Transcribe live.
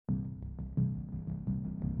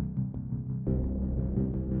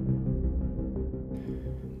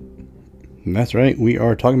And that's right, we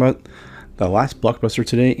are talking about the last Blockbuster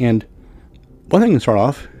today. And one thing to start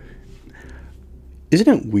off, isn't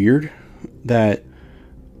it weird that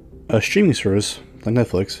a streaming service like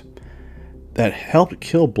Netflix that helped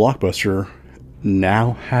kill Blockbuster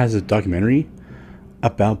now has a documentary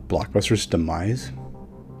about Blockbuster's demise?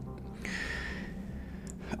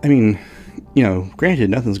 I mean, granted,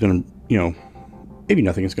 nothing's going to, maybe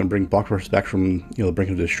nothing is going to bring Blockbuster back from, the brink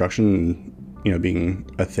of destruction and, being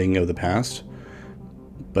a thing of the past.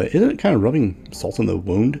 But isn't it kind of rubbing salt in the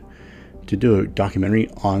wound to do a documentary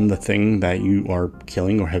on the thing that you are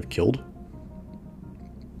killing or have killed?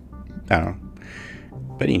 I don't know.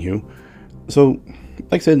 But anywho, so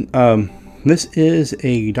like I said, this is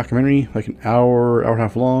a documentary, like an hour and a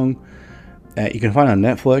half long, that you can find on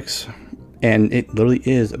Netflix, and it literally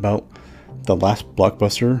is about the last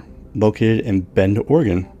Blockbuster located in Bend,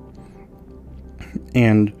 Oregon.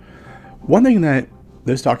 And one thing that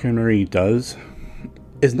this documentary does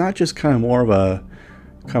is not just kind of more of a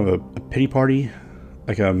pity party,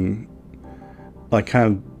 like kind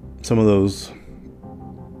of some of those,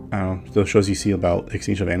 I don't know, those shows you see about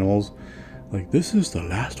extinction of animals. Like, this is the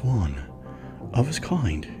last one of its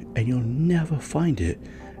kind, and you'll never find it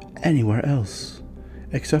anywhere else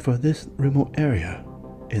except for this remote area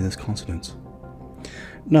in this continent.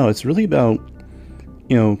 No, it's really about,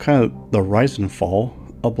 kind of the rise and fall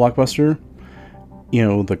of Blockbuster.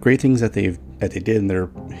 The great things that they did in their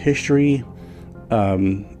history,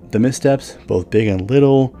 the missteps, both big and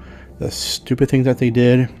little, the stupid things that they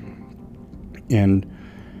did, and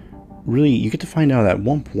really, you get to find out at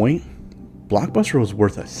one point, Blockbuster was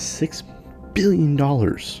worth $6 billion.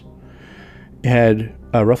 It had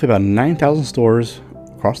roughly about 9,000 stores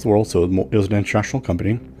across the world, so it was an international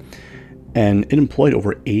company, and it employed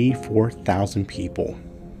over 84,000 people.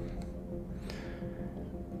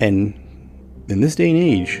 And in this day and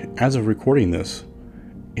age, as of recording this,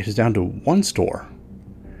 it is down to one store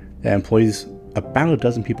that employs about a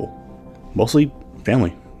dozen people, mostly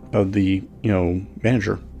family of the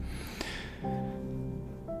manager.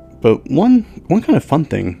 But one kind of fun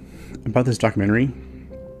thing about this documentary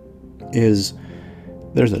is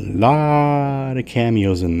there's a lot of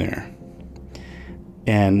cameos in there,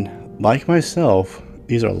 and like myself,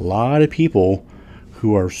 these are a lot of people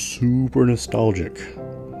who are super nostalgic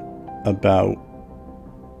about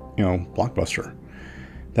Blockbuster,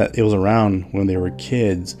 that it was around when they were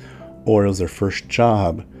kids or it was their first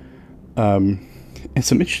job, and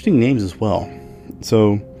some interesting names as well.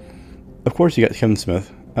 So of course you got Kevin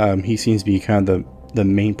Smith. He seems to be kind of the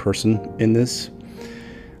main person in this.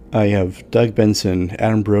 You have Doug Benson,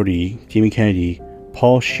 Adam Brody, Jamie Kennedy,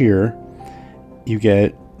 Paul Scheer. You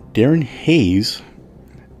get Darren Hayes,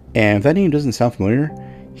 and if that name doesn't sound familiar,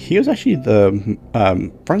 he was actually the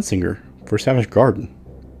front singer for Savage Garden.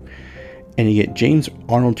 And you get James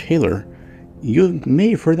Arnold Taylor. You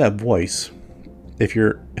may have heard that voice if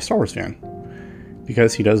you're a Star Wars fan,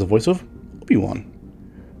 because he does the voice of Obi-Wan.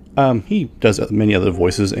 He does many other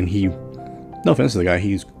voices, and no offense to the guy,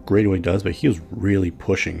 he's great at what he does, but he was really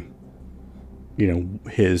pushing,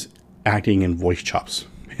 his acting and voice chops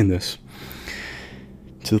in this,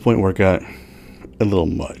 to the point where it got a little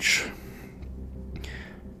much.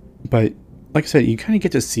 But like I said, you kind of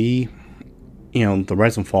get to see, the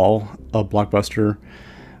rise and fall of Blockbuster.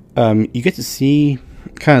 You get to see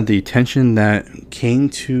kind of the attention that came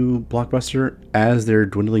to Blockbuster as they're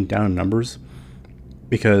dwindling down in numbers,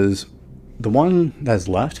 because the one that's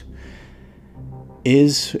left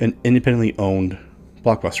is an independently owned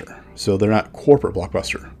Blockbuster. So they're not corporate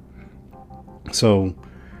Blockbuster. So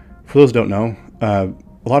for those who don't know, a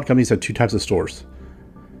lot of companies have two types of stores.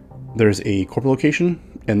 There's a corporate location,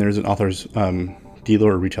 and there's an author's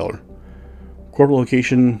dealer or retailer. Corporate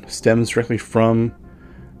location stems directly from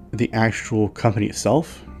the actual company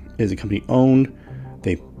itself. It is a company owned.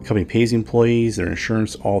 The company pays the employees, their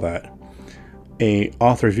insurance, all that. A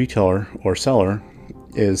author's retailer or seller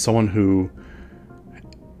is someone who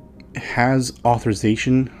has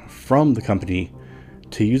authorization from the company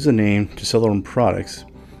to use the name to sell their own products.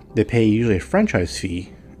 They pay usually a franchise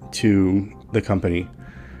fee to the company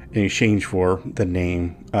in exchange for the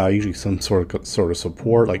name, usually some sort of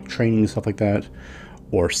support, like training, stuff like that,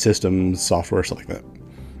 or systems, software, stuff like that.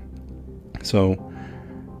 So,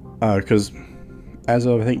 because as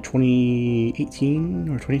of I think 2018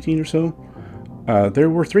 or 2018 or so, there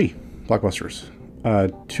were 3 Blockbusters,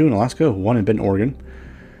 2 in Alaska, 1 in Bend, Oregon.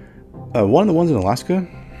 One of the ones in Alaska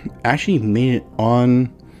actually made it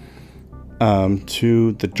on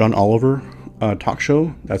to the John Oliver talk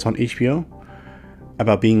show that's on HBO,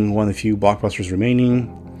 about being one of the few Blockbusters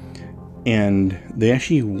remaining. And they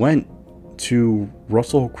actually went to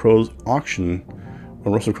Russell Crowe's auction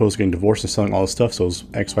when Russell Crowe's getting divorced and selling all this stuff, so his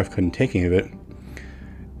ex-wife couldn't take any of it.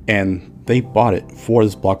 And they bought it for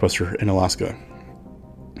this Blockbuster in Alaska.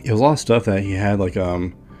 It was a lot of stuff that he had, like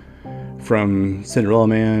from Cinderella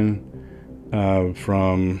Man,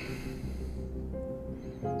 from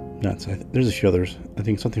nuts. There's a few others. I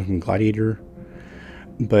think something from Gladiator.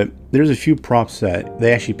 But there's a few props that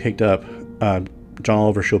they actually picked up. John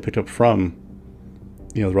Oliver Show picked up from,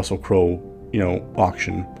 the Russell Crowe,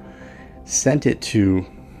 auction, sent it to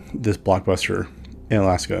this Blockbuster in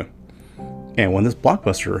Alaska. And when this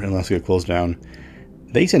Blockbuster in Alaska closed down,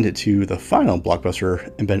 they sent it to the final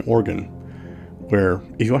Blockbuster in Bend, Oregon, where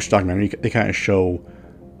if you watch the documentary, they kind of show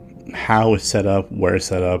how it's set up, where it's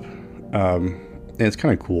set up, and it's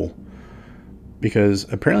kind of cool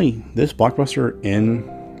because apparently this Blockbuster in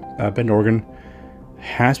Bend, Oregon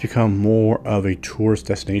has become more of a tourist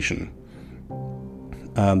destination.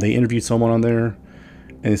 They interviewed someone on there,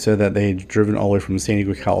 and they said that they had driven all the way from San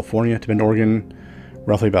Diego, California to Bend, Oregon,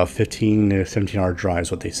 roughly about 15 to 17-hour drive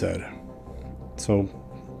is what they said. So,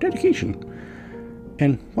 dedication.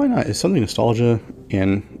 And why not? It's something nostalgia,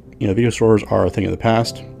 and, video stores are a thing of the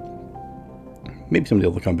past. Maybe someday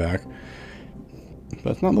they'll come back,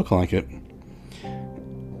 but it's not looking like it.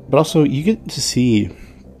 But also, you get to see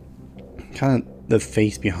kind of the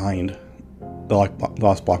face behind the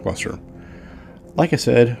lost Blockbuster. Like I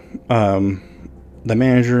said, the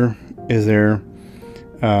manager is there,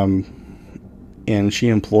 and she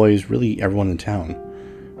employs really everyone in town.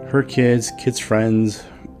 Her kids, friends,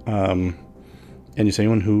 and just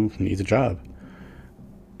anyone who needs a job.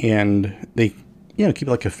 And they, keep it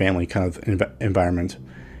like a family kind of environment.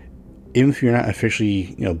 Even if you're not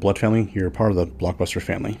officially, blood family, you're part of the Blockbuster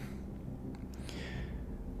family.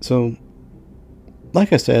 So,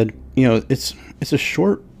 like I said, it's a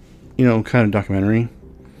short, kind of documentary,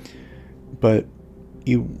 but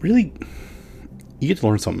you get to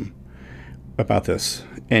learn something about this.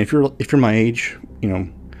 And if you're my age,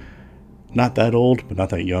 not that old, but not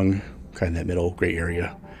that young, kind of that middle gray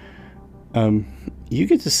area, you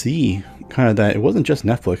get to see kind of that it wasn't just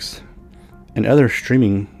Netflix and other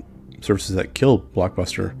streaming services that killed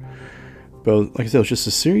Blockbuster, but like I said, it was just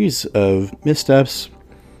a series of missteps,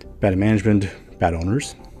 bad management, bad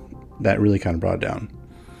owners that really kind of brought it down.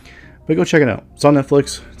 But go check it out. It's on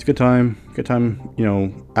Netflix. It's a good time,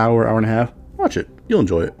 hour and a half. Watch it. You'll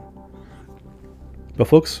enjoy it. But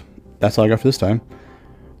folks, that's all I got for this time.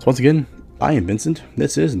 So once again, I am Vincent.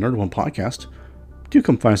 This is Nerd One Podcast. Do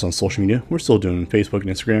come find us on social media. We're still doing Facebook and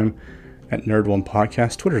Instagram at Nerd One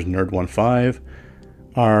Podcast. Twitter's Nerd15.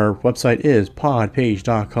 Our website is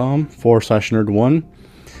podpage.com/Nerd1.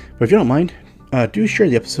 But if you don't mind, do share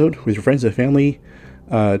the episode with your friends and family.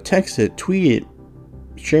 Text it, tweet it,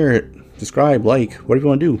 share it, subscribe, like, whatever you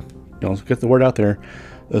want to do. Get the word out there.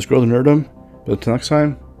 Let's grow the nerddom. But until next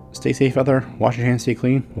time, stay safe out there. Wash your hands, stay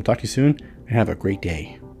clean. We'll talk to you soon, and have a great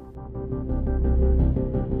day.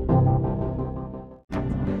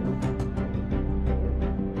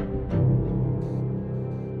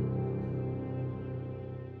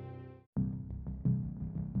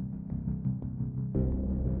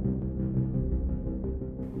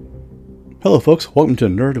 Hello folks, welcome to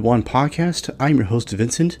Nerd One Podcast. I'm your host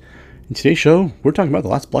Vincent. In today's show, we're talking about the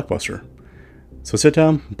last Blockbuster. So sit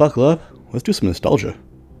down, buckle up, let's do some nostalgia.